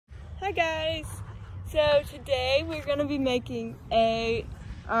Hi guys! So today we're going to be making a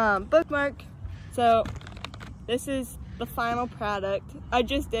bookmark. So this is the final product. I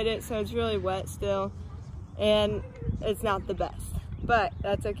just did it, so it's really wet still and it's not the best, but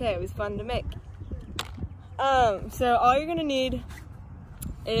that's okay. It was fun to make. So all you're going to need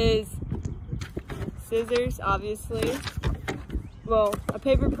is scissors, obviously, well, a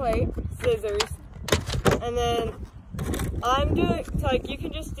paper plate, scissors, and then I'm doing, so like you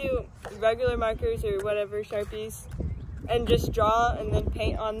can just do regular markers or whatever, Sharpies, and just draw and then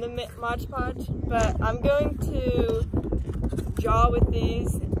paint on the Mod Podge, but I'm going to draw with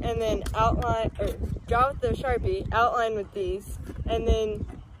these and then outline, or draw with the Sharpie, outline with these, and then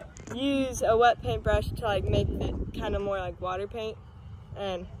use a wet paintbrush to like make it kind of more like water paint,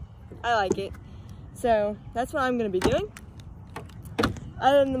 and I like it. So that's what I'm going to be doing.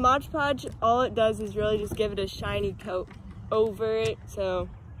 Other than the Mod Podge, all it does is really just give it a shiny coat over it, so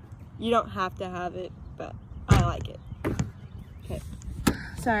you don't have to have it, but I like it. Okay,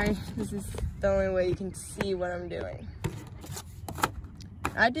 sorry, this is the only way you can see what I'm doing.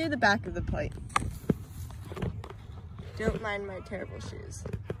 I do the back of the plate. Don't mind my terrible shoes.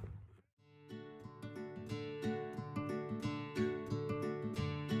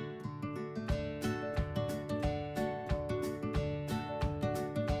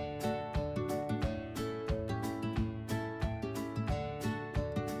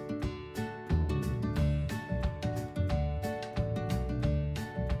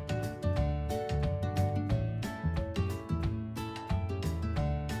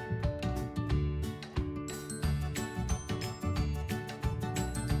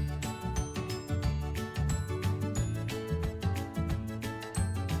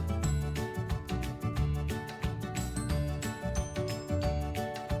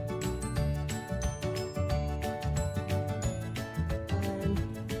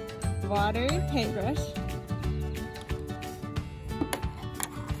 Water paintbrush.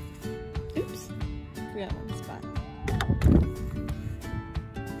 Oops, forgot one spot.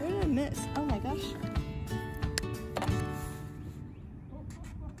 Where did I miss? Oh my gosh.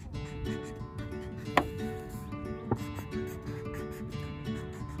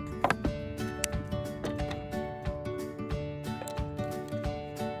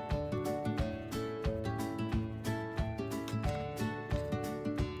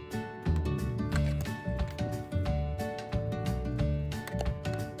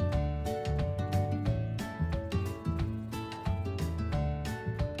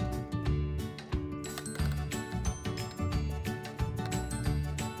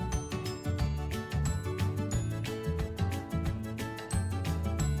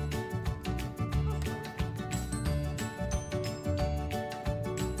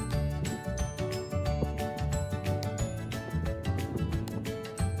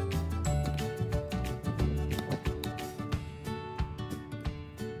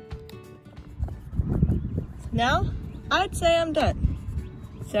 Now, I'd say I'm done.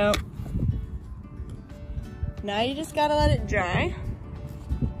 So, now you just gotta let it dry.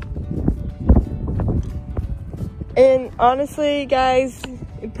 And honestly, guys,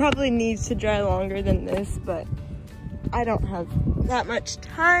 it probably needs to dry longer than this, but I don't have that much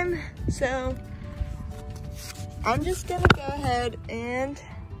time, so I'm just gonna go ahead and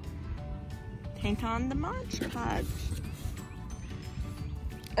paint on the Mod Podge.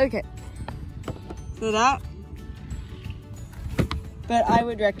 Okay, so that, but I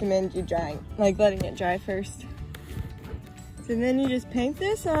would recommend you drying, like letting it dry first. So then you just paint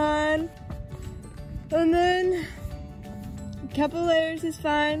this on, and then a couple layers is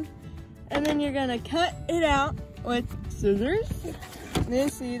fine. And then you're gonna cut it out with scissors.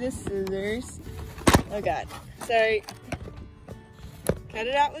 Let's see the scissors. Oh God, sorry. Cut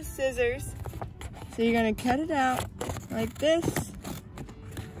it out with scissors. So you're gonna cut it out like this,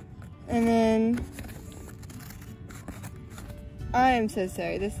 and then, I am so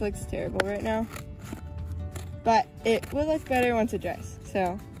sorry, this looks terrible right now, but it will look better once it dries,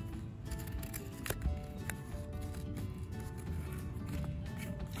 so.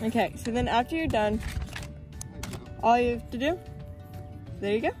 Okay, so then after you're done, all you have to do,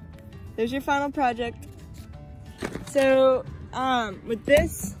 there you go. There's your final project. So, with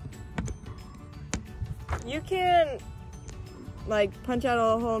this, you can like punch out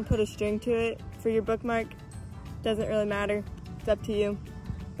a hole and put a string to it for your bookmark. Doesn't really matter. It's up to you,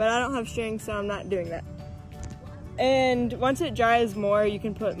 but I don't have strings, so I'm not doing that. And once it dries more, you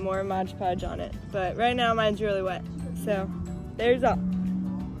can put more Mod Podge on it, but right now mine's really wet, so there's all.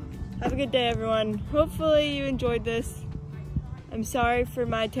 Have a good day, everyone. Hopefully you enjoyed this. I'm sorry for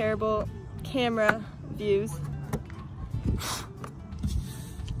my terrible camera views.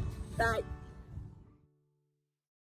 Bye.